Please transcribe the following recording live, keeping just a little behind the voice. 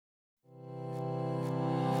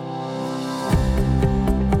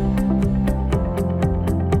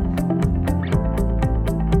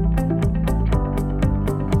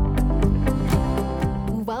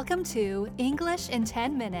Welcome to English in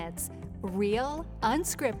 10 Minutes. Real,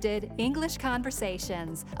 unscripted English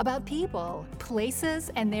conversations about people,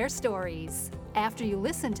 places, and their stories. After you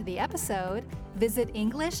listen to the episode, visit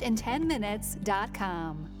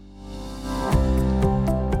EnglishIn10Minutes.com.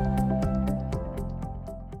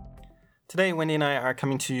 Today, Wendy and I are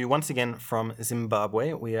coming to you once again from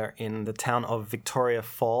Zimbabwe. We are in the town of Victoria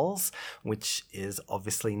Falls, which is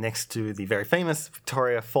obviously next to the very famous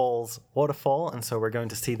Victoria Falls waterfall, and so we're going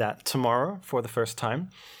to see that tomorrow for the first time.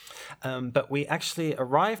 But we actually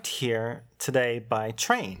arrived here today by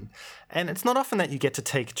train. And it's not often that you get to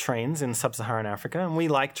take trains in sub-Saharan Africa, and we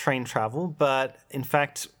like train travel, but in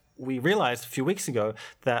fact, we realized a few weeks ago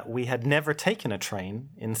that we had never taken a train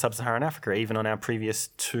in sub-Saharan Africa, even on our previous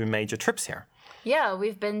 2 major trips here. Yeah,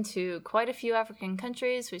 we've been to quite a few African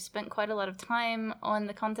countries. We've spent quite a lot of time on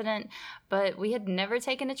the continent, but we had never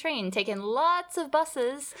taken a train, taken lots of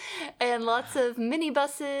buses and lots of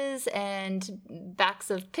minibuses and backs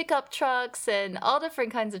of pickup trucks and all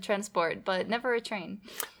different kinds of transport, but never a train.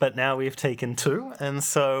 But now we've taken 2, and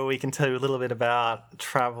so we can tell you a little bit about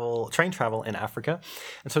train travel in Africa.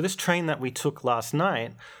 And so this train that we took last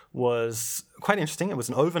night was quite interesting. It was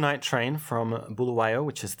an overnight train from Bulawayo,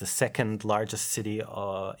 which is the second largest city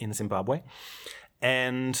in Zimbabwe.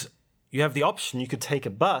 And you have the option, you could take a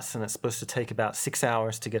bus, and it's supposed to take about 6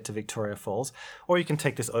 hours to get to Victoria Falls, or you can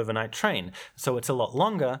take this overnight train. So it's a lot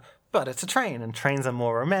longer, but it's a train, and trains are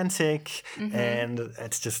more romantic, and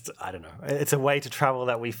it's just, I don't know, it's a way to travel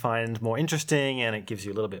that we find more interesting, and it gives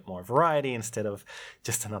you a little bit more variety instead of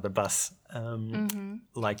just another bus,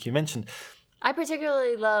 like you mentioned. I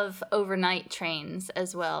particularly love overnight trains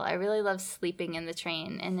as well. I really love sleeping in the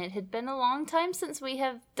train, and it had been a long time since we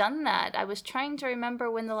have done that. I was trying to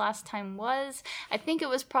remember when the last time was. I think it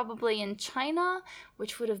was probably in China,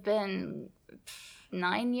 which would have been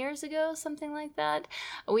 9 years ago, something like that.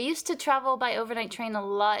 We used to travel by overnight train a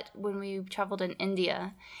lot when we traveled in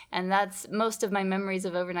India, and that's most of my memories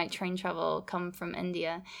of overnight train travel come from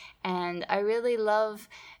India. And I really love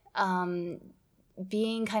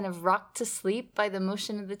being kind of rocked to sleep by the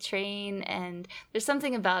motion of the train, and there's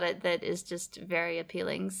something about it that is just very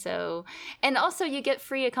appealing. So, and also you get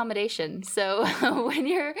free accommodation. So when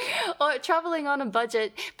you're traveling on a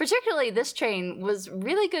budget, particularly this train was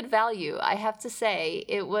really good value, I have to say.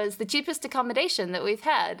 It was the cheapest accommodation that we've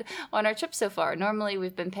had on our trip so far. Normally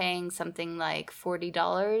we've been paying something like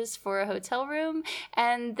 $40 for a hotel room,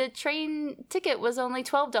 and the train ticket was only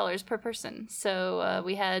 $12 per person. So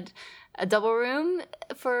we had a double room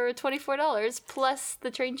for $24 plus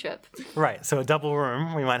the train trip. Right, so a double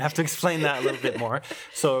room, we might have to explain that a little bit more.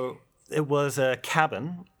 So it was a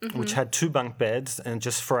cabin which had 2 bunk beds and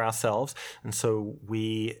just for ourselves. And so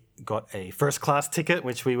we got a first-class ticket,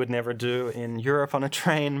 which we would never do in Europe on a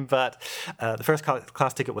train. But the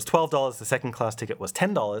first-class ticket was $12. The second-class ticket was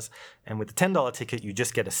 $10. And with the $10 ticket, you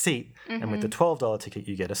just get a seat. And with the $12 ticket,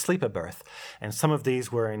 you get a sleeper berth. And some of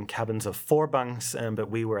these were in cabins of 4 bunks,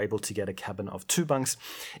 but we were able to get a cabin of 2 bunks.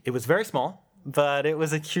 It was very small, but it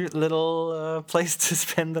was a cute little place to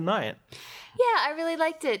spend the night. Yeah, I really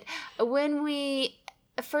liked it. When we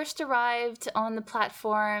first arrived on the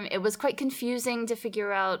platform, it was quite confusing to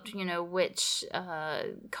figure out, which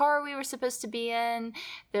car we were supposed to be in.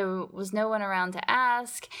 There was no one around to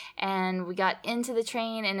ask, and we got into the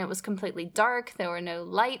train and it was completely dark. There were no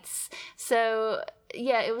lights. So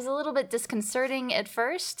yeah, it was a little bit disconcerting at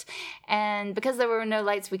first, and because there were no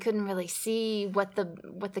lights, we couldn't really see what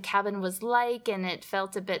the cabin was like, and it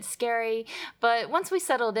felt a bit scary. But once we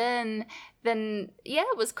settled in, then yeah,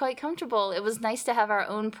 it was quite comfortable. It was nice to have our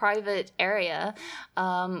own private area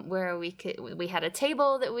where we had a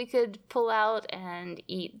table that we could pull out and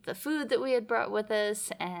eat the food that we had brought with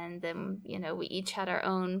us, and then we each had our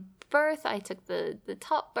own berth. I took the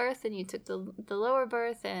top berth and you took the lower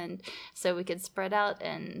berth, and so we could spread out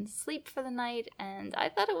and sleep for the night, and I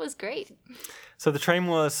thought it was great. So the train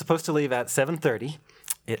was supposed to leave at 7:30.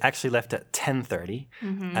 It actually left at 10:30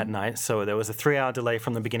 at night, so there was a 3-hour delay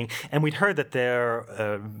from the beginning. And we'd heard that there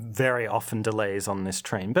are very often delays on this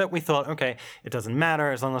train, but we thought, okay, it doesn't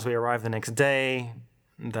matter as long as we arrive the next day.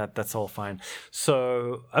 That's all fine.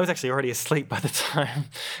 So I was actually already asleep by the time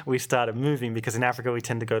we started moving, because in Africa we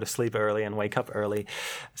tend to go to sleep early and wake up early.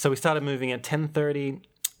 So we started moving at 10:30.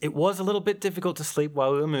 It was a little bit difficult to sleep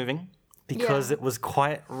while we were moving because it was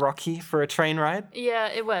quite rocky for a train ride. Yeah,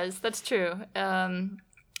 it was. That's true.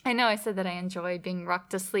 I know I said that I enjoyed being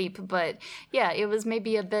rocked to sleep, but yeah, it was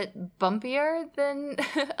maybe a bit bumpier than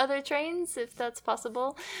other trains, if that's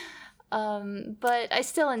possible. But I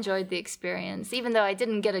still enjoyed the experience. Even though I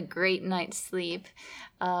didn't get a great night's sleep,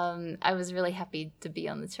 I was really happy to be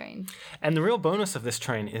on the train. And the real bonus of this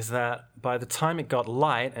train is that by the time it got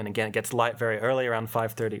light, and again, it gets light very early, around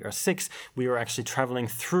 5:30 or 6, we were actually traveling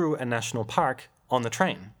through a national park on the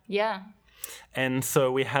train. Yeah. And so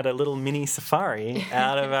we had a little mini safari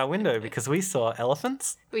out of our window because we saw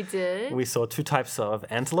elephants. We did. We saw 2 types of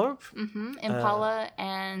antelope. Impala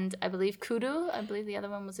and I believe kudu. I believe the other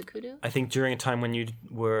one was a kudu. I think during a time when you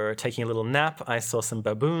were taking a little nap, I saw some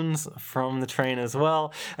baboons from the train as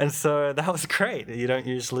well. And so that was great. You don't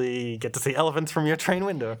usually get to see elephants from your train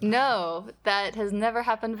window. No, that has never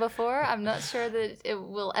happened before. I'm not sure that it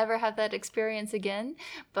will ever have that experience again,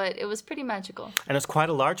 but it was pretty magical. And it's quite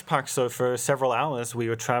a large park, so for several hours we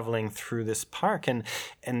were traveling through this park, and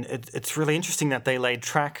it's really interesting that they laid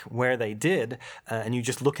track where they did, and you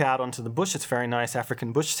just look out onto the bush. It's very nice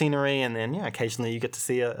African bush scenery, and then occasionally you get to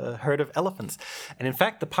see a herd of elephants. And in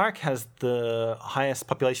fact, the park has the highest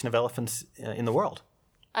population of elephants in the world.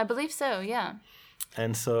 I believe so, yeah.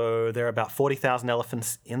 And so there are about 40,000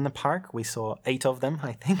 elephants in the park. We saw 8 of them,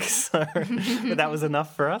 I think. So but that was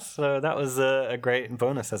enough for us. So that was a great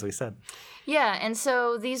bonus, as we said. Yeah, and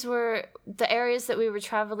so these were the areas that we were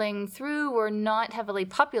traveling through were not heavily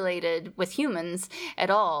populated with humans at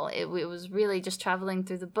all. It was really just traveling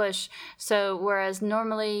through the bush. So whereas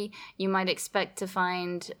normally you might expect to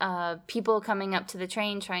find people coming up to the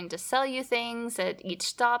train trying to sell you things at each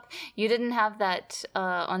stop, you didn't have that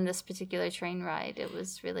on this particular train ride. It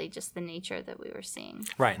was really just the nature that we were seeing.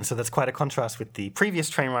 Right, and so that's quite a contrast with the previous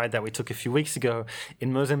train ride that we took a few weeks ago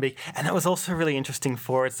in Mozambique. And that was also really interesting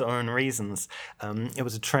for its own reasons. It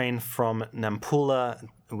was a train from Nampula,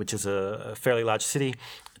 which is a fairly large city,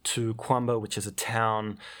 to Kwamba, which is a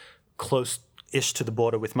town close-ish to the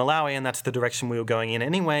border with Malawi, and that's the direction we were going in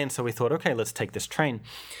anyway. And so we thought, okay, let's take this train.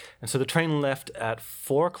 And so the train left at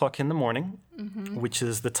 4 o'clock in the morning, which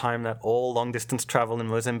is the time that all long-distance travel in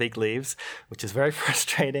Mozambique leaves, which is very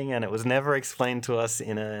frustrating, and it was never explained to us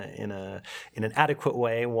in an adequate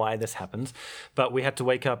way why this happens. But we had to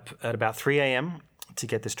wake up at about 3 a.m., to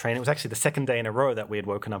get this train. It was actually the second day in a row that we had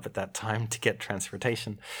woken up at that time to get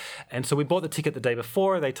transportation. And so we bought the ticket the day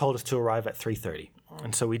before. They told us to arrive at 3:30.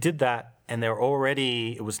 And so we did that, and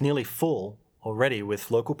it was nearly full already with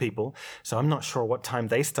local people. So I'm not sure what time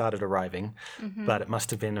they started arriving, but it must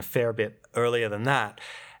have been a fair bit earlier than that.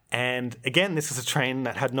 And again, this was a train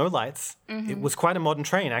that had no lights. It was quite a modern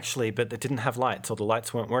train, actually, but it didn't have lights, or the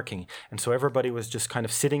lights weren't working. And so everybody was just kind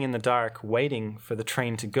of sitting in the dark waiting for the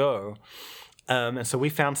train to go. And so we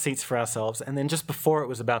found seats for ourselves. And then just before it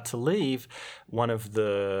was about to leave, one of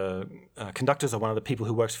the conductors, or one of the people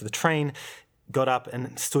who works for the train, got up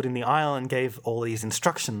and stood in the aisle and gave all these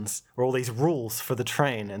instructions, or all these rules for the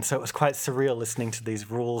train. And so it was quite surreal listening to these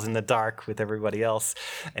rules in the dark with everybody else.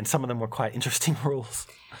 And some of them were quite interesting rules.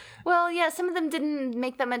 Well, yeah, some of them didn't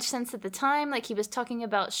make that much sense at the time. Like, he was talking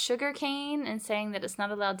about sugarcane and saying that it's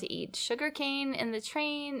not allowed to eat sugarcane in the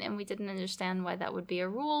train, and we didn't understand why that would be a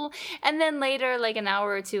rule. And then later, like an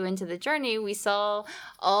hour or two into the journey, we saw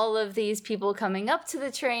all of these people coming up to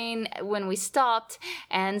the train when we stopped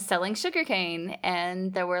and selling sugarcane.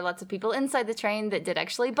 And there were lots of people inside the train that did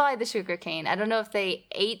actually buy the sugarcane. I don't know if they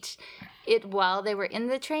ate it while they were in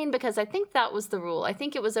the train, because I think that was the rule. I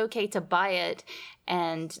think it was okay to buy it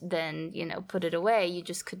and then, put it away. You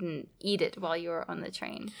just couldn't eat it while you were on the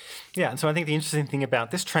train. Yeah, and so I think the interesting thing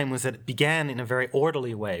about this train was that it began in a very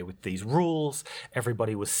orderly way with these rules.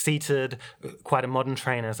 Everybody was seated, quite a modern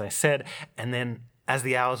train, as I said, and then as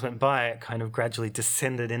the hours went by, it kind of gradually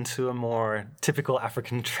descended into a more typical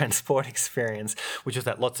African transport experience, which was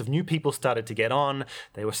that lots of new people started to get on.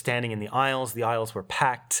 They were standing in the aisles were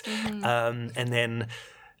packed, and then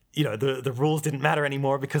the rules didn't matter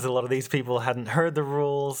anymore because a lot of these people hadn't heard the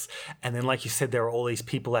rules. And then, like you said, there were all these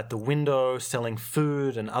people at the window selling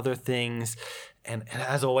food and other things. And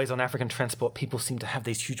as always on African transport, people seem to have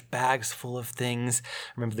these huge bags full of things.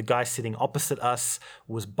 I remember the guy sitting opposite us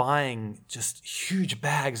was buying just huge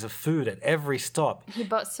bags of food at every stop. He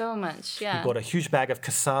bought so much, yeah. He bought a huge bag of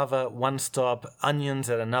cassava, one stop, onions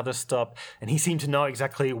at another stop, and he seemed to know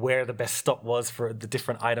exactly where the best stop was for the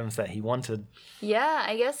different items that he wanted. Yeah,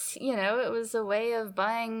 I guess, it was a way of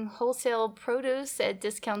buying wholesale produce at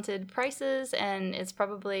discounted prices, and it's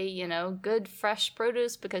probably, good fresh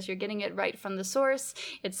produce because you're getting it right from the source.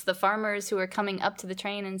 It's the farmers who are coming up to the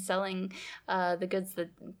train and selling the goods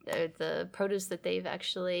the produce that they've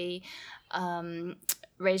actually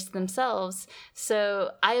raised themselves.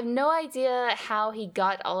 So I have no idea how he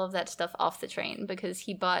got all of that stuff off the train because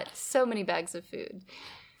he bought so many bags of food.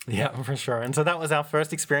 Yeah, for sure. And so that was our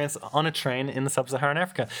first experience on a train in the sub-Saharan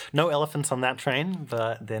Africa. No elephants on that train,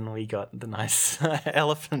 but then we got the nice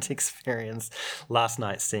elephant experience last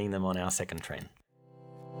night, seeing them on our second train.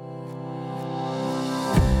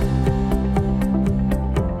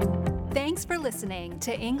 Thanks for listening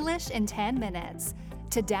to English in 10 Minutes.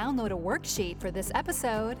 To download a worksheet for this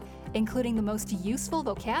episode, including the most useful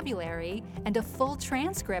vocabulary and a full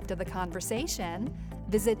transcript of the conversation,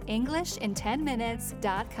 visit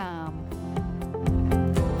EnglishinTenMinutes.com.